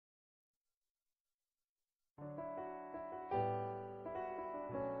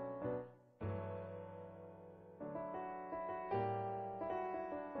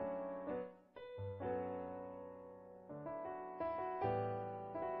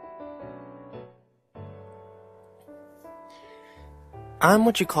I'm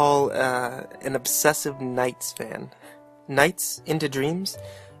what you call an obsessive NiGHTS fan. NiGHTS Into Dreams,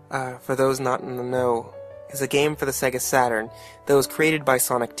 for those not in the know, is a game for the Sega Saturn that was created by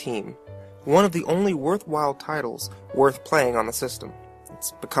Sonic Team. One of the only worthwhile titles worth playing on the system.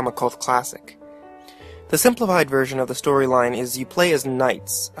 It's become a cult classic. The simplified version of the storyline is you play as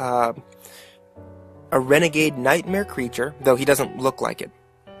NiGHTS, a renegade nightmare creature, though he doesn't look like it.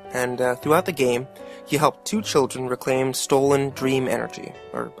 And throughout the game, you help two children reclaim stolen dream energy,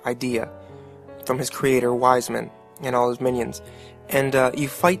 or idea, from his creator, Wiseman, and all his minions. And you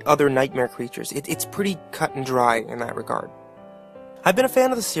fight other nightmare creatures. It's pretty cut and dry in that regard. I've been a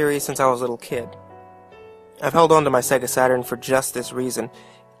fan of the series since I was a little kid. I've held on to my Sega Saturn for just this reason.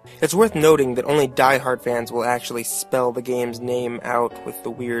 It's worth noting that only die-hard fans will actually spell the game's name out with the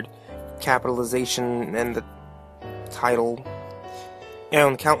weird capitalization and the title. You know,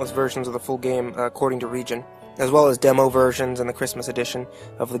 and countless versions of the full game according to region, as well as demo versions and the Christmas edition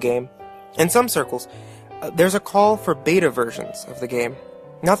of the game. In some circles, there's a call for beta versions of the game.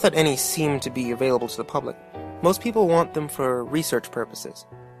 Not that any seem to be available to the public. Most people want them for research purposes.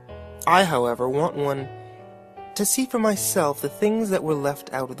 I, however, want one to see for myself the things that were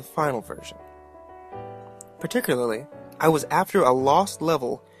left out of the final version. Particularly, I was after a lost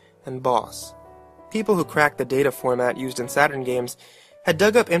level and boss. People who cracked the data format used in Saturn games had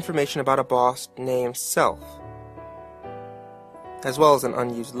dug up information about a boss named Self, as well as an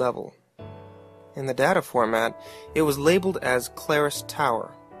unused level. In the data format, it was labeled as Claris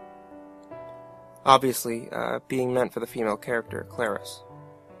Tower, obviously being meant for the female character, Claris.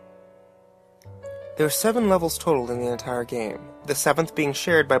 There are 7 levels total in the entire game, the 7th being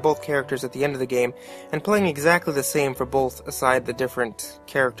shared by both characters at the end of the game, and playing exactly the same for both aside the different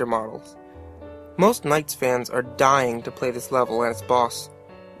character models. Most NiGHTS fans are dying to play this level and its boss,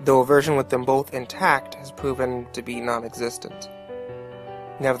 though a version with them both intact has proven to be non-existent.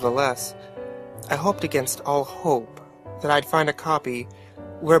 Nevertheless, I hoped against all hope that I'd find a copy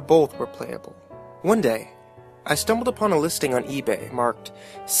where both were playable. One day, I stumbled upon a listing on eBay marked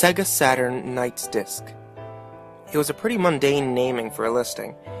Sega Saturn NiGHTS Disc. It was a pretty mundane naming for a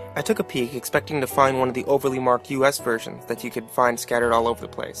listing. I took a peek, expecting to find one of the overly marked US versions that you could find scattered all over the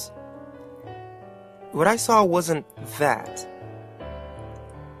place. What I saw wasn't that.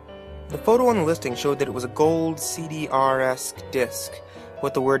 The photo on the listing showed that it was a gold CDR-esque disc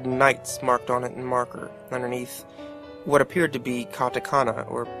with the word NiGHTS marked on it in marker underneath what appeared to be katakana,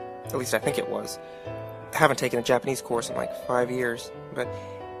 or at least I think it was. I haven't taken a Japanese course in like 5 years, but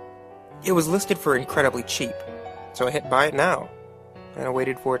it was listed for incredibly cheap, so I hit buy it now, and I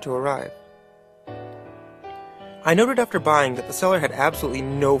waited for it to arrive. I noted after buying that the seller had absolutely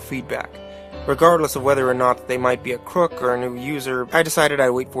no feedback. Regardless of whether or not they might be a crook or a new user, I decided I'd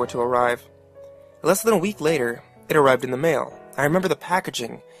wait for it to arrive. Less than a week later, it arrived in the mail. I remember the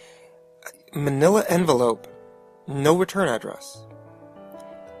packaging. Manila envelope, no return address.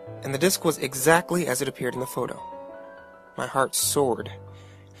 And the disc was exactly as it appeared in the photo. My heart soared.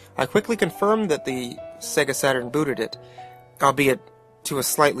 I quickly confirmed that the Sega Saturn booted it, albeit to a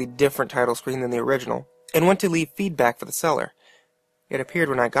slightly different title screen than the original, and went to leave feedback for the seller. It appeared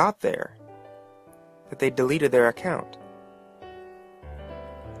when I got there that they deleted their account.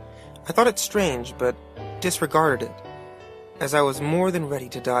 I thought it strange, but disregarded it, as I was more than ready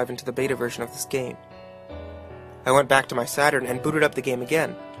to dive into the beta version of this game. I went back to my Saturn and booted up the game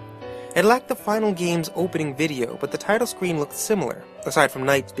again. It lacked the final game's opening video, but the title screen looked similar, aside from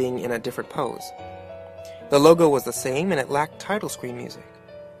NiGHTS being in a different pose. The logo was the same, and it lacked title screen music,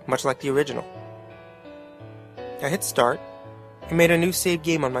 much like the original. I hit start, and made a new save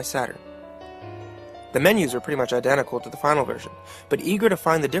game on my Saturn. The menus are pretty much identical to the final version, but eager to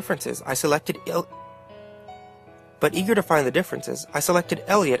find the differences, I selected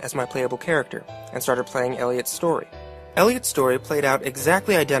Elliot as my playable character, and started playing Elliot's story. Elliot's story played out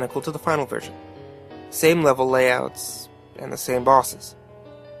exactly identical to the final version. Same level layouts, and the same bosses.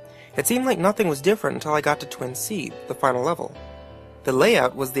 It seemed like nothing was different until I got to Twin Seed, the final level. The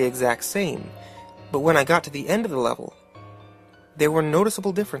layout was the exact same, but when I got to the end of the level, there were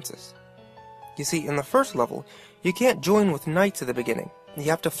noticeable differences. You see, in the first level, you can't join with NiGHTS at the beginning. You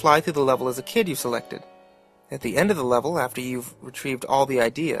have to fly through the level as a kid you selected. At the end of the level, after you've retrieved all the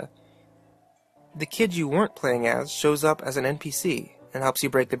idea, the kid you weren't playing as shows up as an NPC and helps you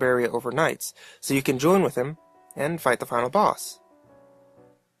break the barrier over NiGHTS, so you can join with him and fight the final boss.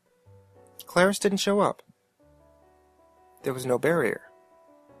 Claris didn't show up. There was no barrier.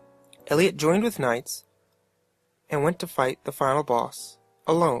 Elliot joined with NiGHTS and went to fight the final boss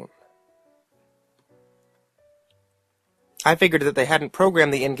alone. I figured that they hadn't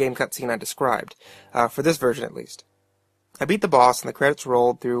programmed the in-game cutscene I described, for this version at least. I beat the boss, and the credits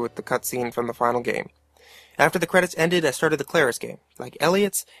rolled through with the cutscene from the final game. After the credits ended, I started the Claris game. Like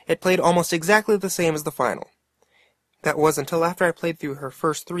Elliot's, it played almost exactly the same as the final. That was until after I played through her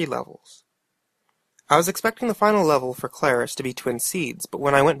first 3 levels. I was expecting the final level for Claris to be Twin Seeds, but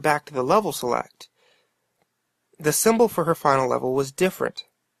when I went back to the level select, the symbol for her final level was different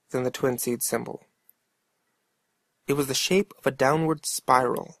than the Twin Seed symbol. It was the shape of a downward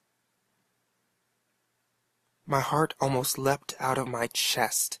spiral. My heart almost leapt out of my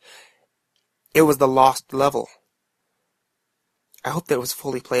chest. It was the lost level. I hoped that it was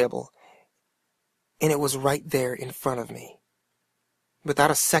fully playable, and it was right there in front of me.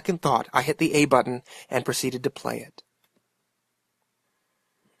 Without a second thought, I hit the A button and proceeded to play it.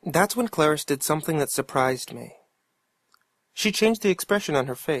 That's when Claris did something that surprised me. She changed the expression on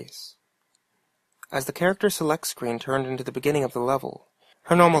her face. As the character select screen turned into the beginning of the level,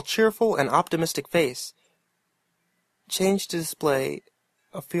 her normal cheerful and optimistic face changed to display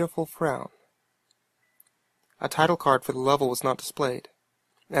a fearful frown. A title card for the level was not displayed.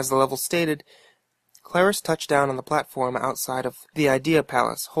 As the level stated, Claris touched down on the platform outside of the Idea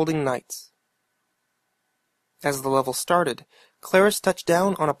Palace, holding knights. As the level started, Claris touched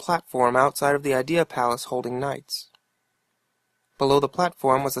down on a platform outside of the Idea Palace, holding knights. Below the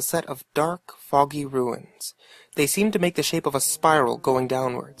platform was a set of dark, foggy ruins. They seemed to make the shape of a spiral going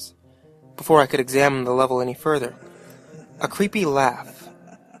downwards. Before I could examine the level any further, a creepy laugh,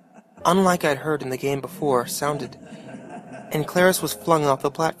 unlike I'd heard in the game before, sounded, and Claris was flung off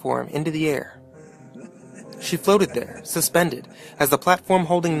the platform into the air. She floated there, suspended, as the platform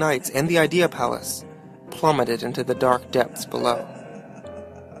holding knights and the Idea Palace plummeted into the dark depths below.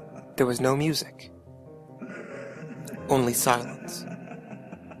 There was no music. Only silence.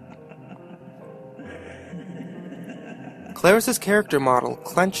 Claris's character model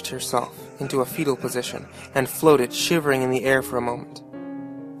clenched herself into a fetal position and floated, shivering in the air for a moment.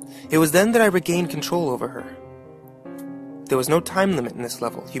 It was then that I regained control over her. There was no time limit in this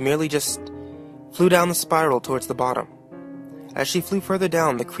level. You merely just flew down the spiral towards the bottom. As she flew further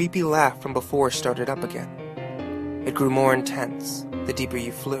down, the creepy laugh from before started up again. It grew more intense the deeper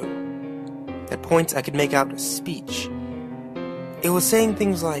you flew. At points I could make out a speech. It was saying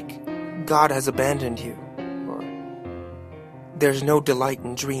things like, "God has abandoned you," or "There's no delight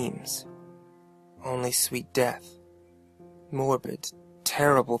in dreams, only sweet death." Morbid,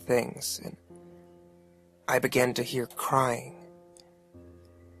 terrible things, and I began to hear crying.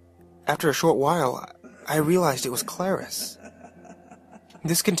 After a short while, I realized it was Claris.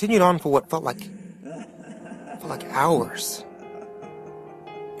 This continued on for what felt like hours.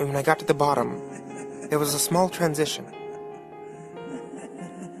 And when I got to the bottom, there was a small transition.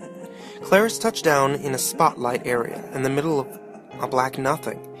 Claris touched down in a spotlight area in the middle of a black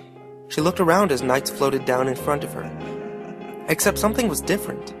nothing. She looked around as knights floated down in front of her. Except something was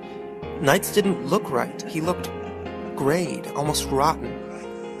different. Knights didn't look right. He looked grayed, almost rotten.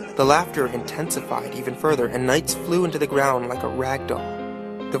 The laughter intensified even further, and knights flew into the ground like a rag doll.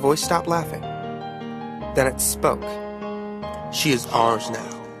 The voice stopped laughing. Then it spoke. "She is ours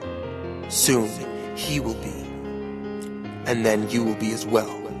now. Soon he will be. And then you will be as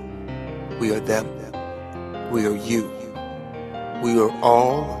well. We are them. We are you. We are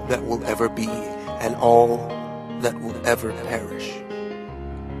all that will ever be, and all that will ever perish.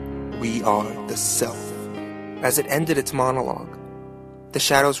 We are the self." As it ended its monologue, the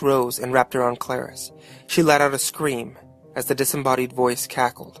shadows rose and wrapped around Claris. She let out a scream as the disembodied voice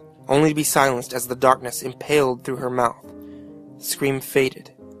cackled, only to be silenced as the darkness impaled through her mouth. The scream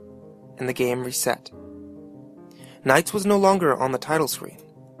faded, and the game reset. Knights was no longer on the title screen.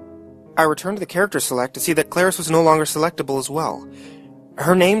 I returned to the character select to see that Claris was no longer selectable as well.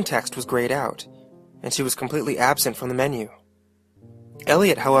 Her name text was grayed out, and she was completely absent from the menu.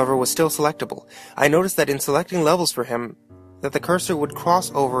 Elliot, however, was still selectable. I noticed that in selecting levels for him, that the cursor would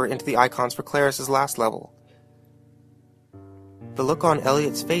cross over into the icons for Claris's last level. The look on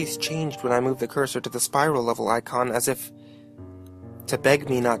Elliot's face changed when I moved the cursor to the spiral level icon, as if to beg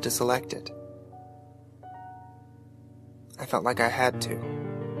me not to select it. I felt like I had to.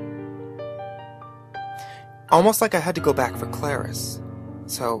 Almost like I had to go back for Claris.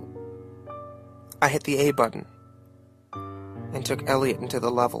 So I hit the A button and took Elliot into the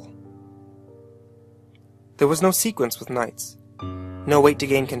level. There was no sequence with knights. No wait to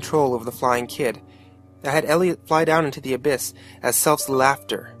gain control over the flying kid. I had Elliot fly down into the abyss as Self's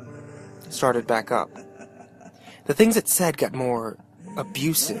laughter started back up. The things it said got more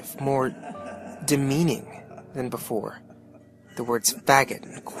abusive, more demeaning than before. The words faggot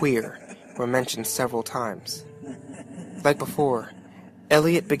and queer were mentioned several times. Like before,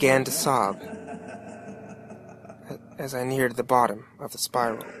 Elliot began to sob as I neared the bottom of the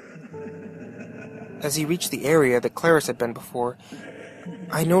spiral. As he reached the area that Clarice had been before,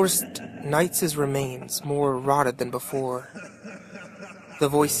 I noticed NiGHTS' remains, more rotted than before. The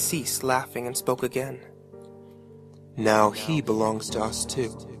voice ceased laughing and spoke again. Now he belongs to us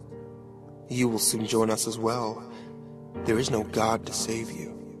too. You will soon join us as well. There is no God to save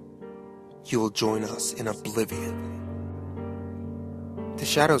you. You will join us in oblivion. The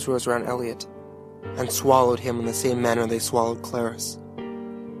shadows rose around Elliot and swallowed him in the same manner they swallowed Clarice.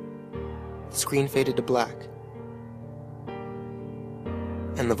 The screen faded to black,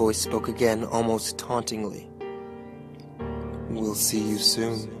 and the voice spoke again, almost tauntingly. We'll see you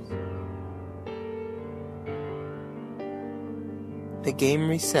soon. The game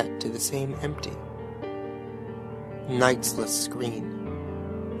reset to the same empty, NiGHTS-less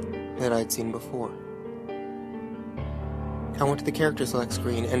screen that I'd seen before. I went to the character select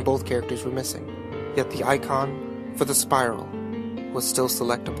screen, and both characters were missing, yet the icon for the spiral was still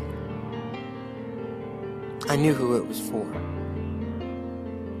selectable. I knew who it was for.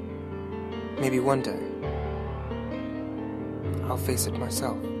 Maybe one day, I'll face it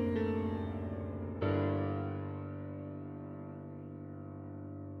myself.